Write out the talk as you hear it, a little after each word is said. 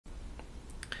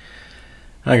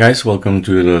Hi guys, welcome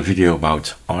to the video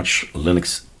about Arch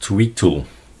Linux Tweak Tool.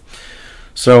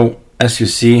 So as you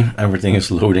see, everything is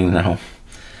loading now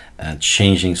and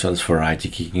changing, so it's variety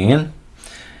kicking in.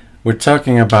 We're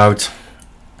talking about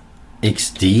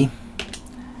XD.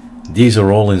 These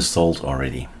are all installed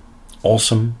already.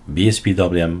 Awesome,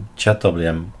 BSPWM,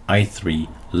 ChatWM, i3,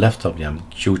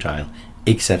 LeftWM, Qtile,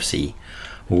 XFCE.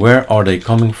 Where are they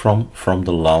coming from? From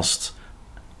the last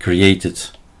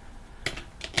created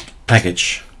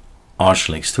package, Arch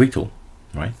Linux Tweak Tool,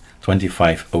 right?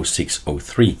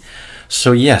 250603.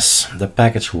 So yes, the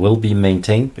package will be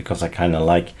maintained because I kind of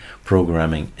like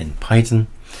programming in Python,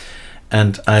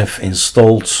 and I've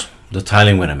installed the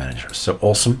tiling window manager. So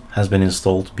awesome has been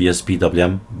installed.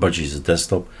 BSPWM, Budgies is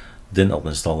desktop. Did not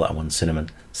install that one. Cinnamon,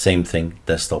 same thing,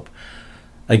 desktop.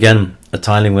 Again, a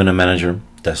tiling window manager,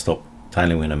 desktop.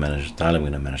 Tiling window manager, tiling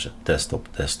window manager,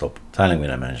 desktop, desktop, tiling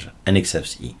window manager, and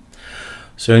XFCE.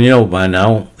 So you know by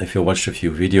now, if you watched a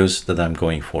few videos, that I'm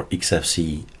going for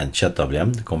XFCE and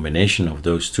ChatWM. The combination of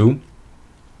those two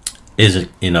is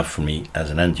enough for me as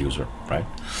an end user, right?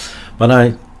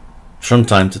 But from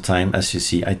time to time, as you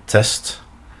see, I test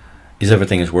is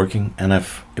everything is working, and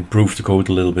I've improved the code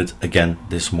a little bit again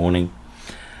this morning.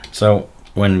 So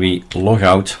when we log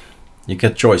out, you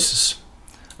get choices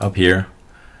up here.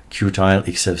 Qtile,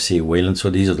 XFCE, Wayland. So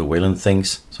these are the Wayland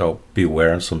things. So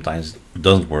beware, sometimes it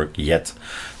doesn't work yet.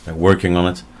 They're working on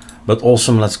it. But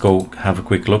awesome, let's go have a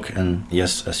quick look. And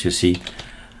yes, as you see,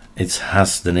 it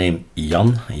has the name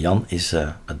Jan. Jan is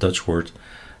a Dutch word.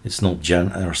 It's not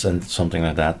Jan or something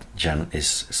like that. Jan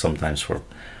is sometimes for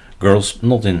girls,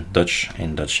 not in Dutch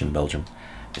in Belgium.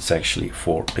 It's actually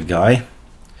for a guy.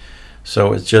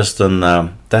 So it's just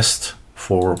a test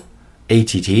for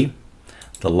ATT.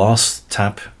 The last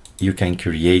tab, you can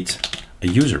create a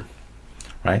user,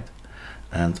 right?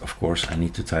 And of course I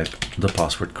need to type the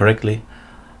password correctly.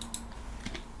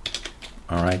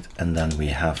 All right, and then we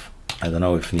have, I don't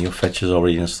know if NeoFetch is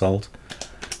already installed.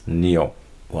 Neo,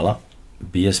 voila,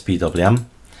 BSPWM.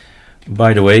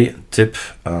 By the way, tip,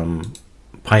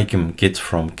 PyChem Git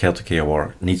from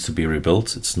KTKOR needs to be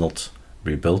rebuilt. It's not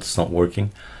rebuilt, it's not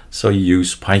working. So you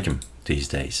use PyChem these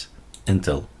days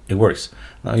until it works.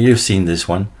 Now you've seen this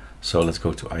one. So let's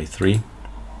go to i3.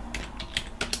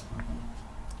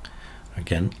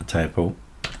 Again, a typo.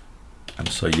 I'm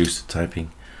so used to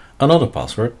typing another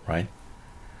password, right?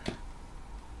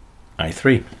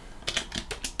 i3.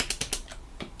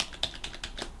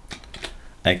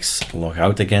 X, log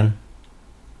out again.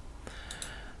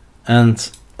 And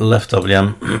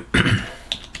LeftWM.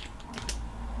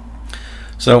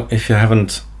 So if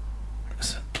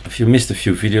you missed a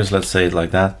few videos, let's say it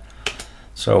like that.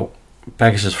 So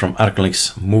packages from Arch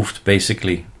Linux moved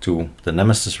basically to the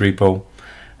Nemesis repo,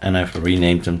 and I've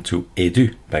renamed them to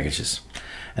edu packages.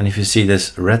 And if you see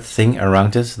this red thing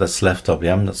around it, that's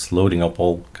LeftWM, that's loading up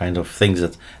all kind of things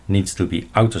that needs to be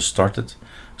auto started.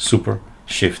 Super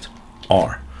Shift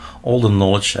R. All the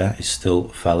knowledge is still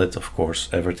valid, of course.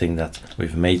 Everything that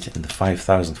we've made in the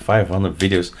 5,500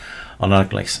 videos on Arch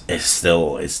Linux is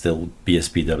still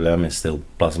BSPWM, is still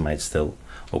Plasma, it's still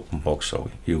OpenBox,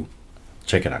 so you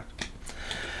check it out.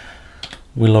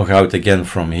 We log out again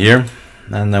from here,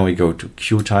 and then we go to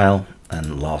Qtile,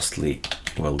 and lastly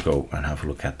we'll go and have a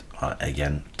look at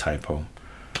again typo.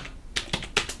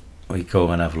 We go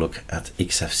and have a look at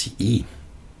XFCE.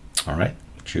 All right,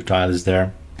 Qtile is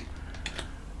there.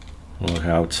 Log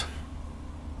out.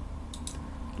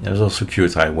 There's also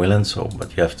Qtile Wayland, so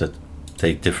but you have to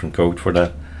take different code for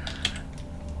that.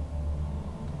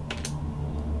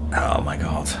 Oh my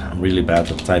god, I'm really bad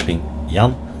at typing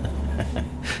Jan.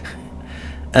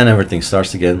 And everything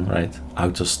starts again, right?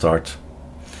 Auto start.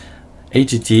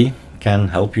 ATT can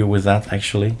help you with that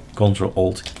actually.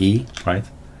 Ctrl-Alt-E, right?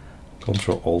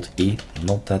 Ctrl-Alt-E,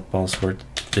 not that password,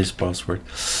 this password.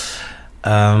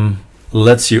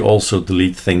 Lets you also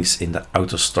delete things in the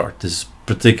auto start. This is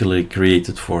particularly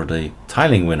created for the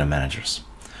tiling window managers.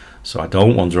 So I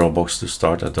don't want Dropbox to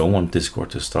start, I don't want Discord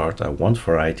to start, I want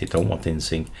variety, I don't want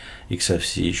InSync,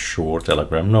 XFCE, Shore,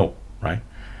 Telegram, no, right?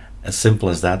 As simple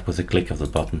as that with a click of the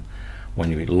button. When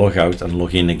you log out and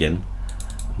log in again,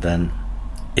 then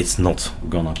it's not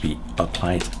gonna be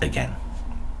applied again.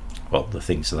 Well, the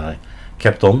things that I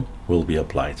kept on will be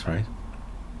applied, right?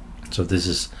 So this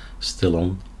is still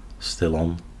on,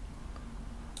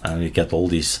 and you get all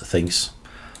these things.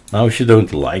 Now if you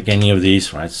don't like any of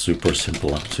these, right, super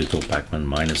simple, sudo pacman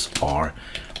 -r,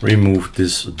 remove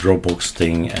this Dropbox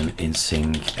thing and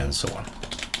InSync and so on.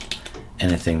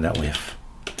 Anything that we have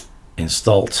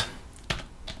installed.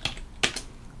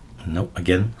 No,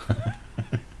 again.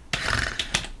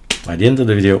 By the end of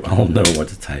the video, I'll know what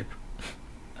to type.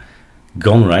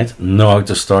 gone, right? No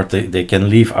auto start. They can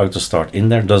leave auto start in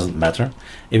there, doesn't matter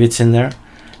if it's in there.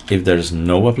 If there's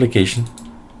no application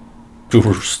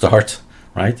to start,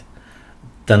 right,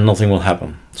 then nothing will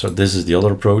happen. So this is the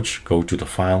other approach. Go to the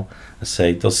file and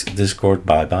say Discord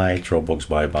bye bye, Dropbox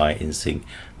bye bye, InSync,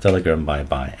 Telegram bye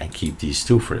bye, and keep these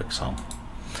two, for example.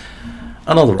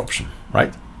 Another option,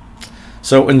 right?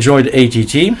 So enjoy the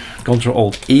ATT,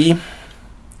 Ctrl-Alt-E,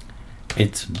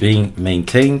 it's being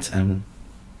maintained, and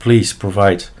please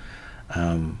provide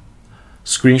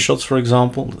screenshots, for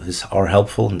example. These are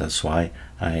helpful, and that's why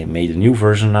I made a new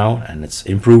version now, and it's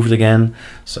improved again.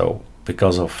 So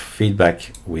because of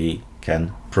feedback, we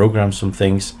can program some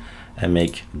things and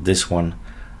make this one,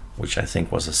 which I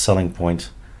think was a selling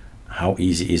point. How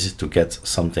easy is it to get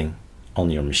something on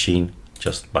your machine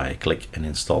just by a click and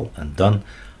install and done?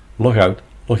 Log out,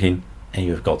 log in, and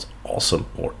you've got awesome,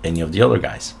 or any of the other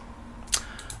guys.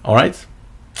 All right,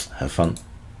 have fun.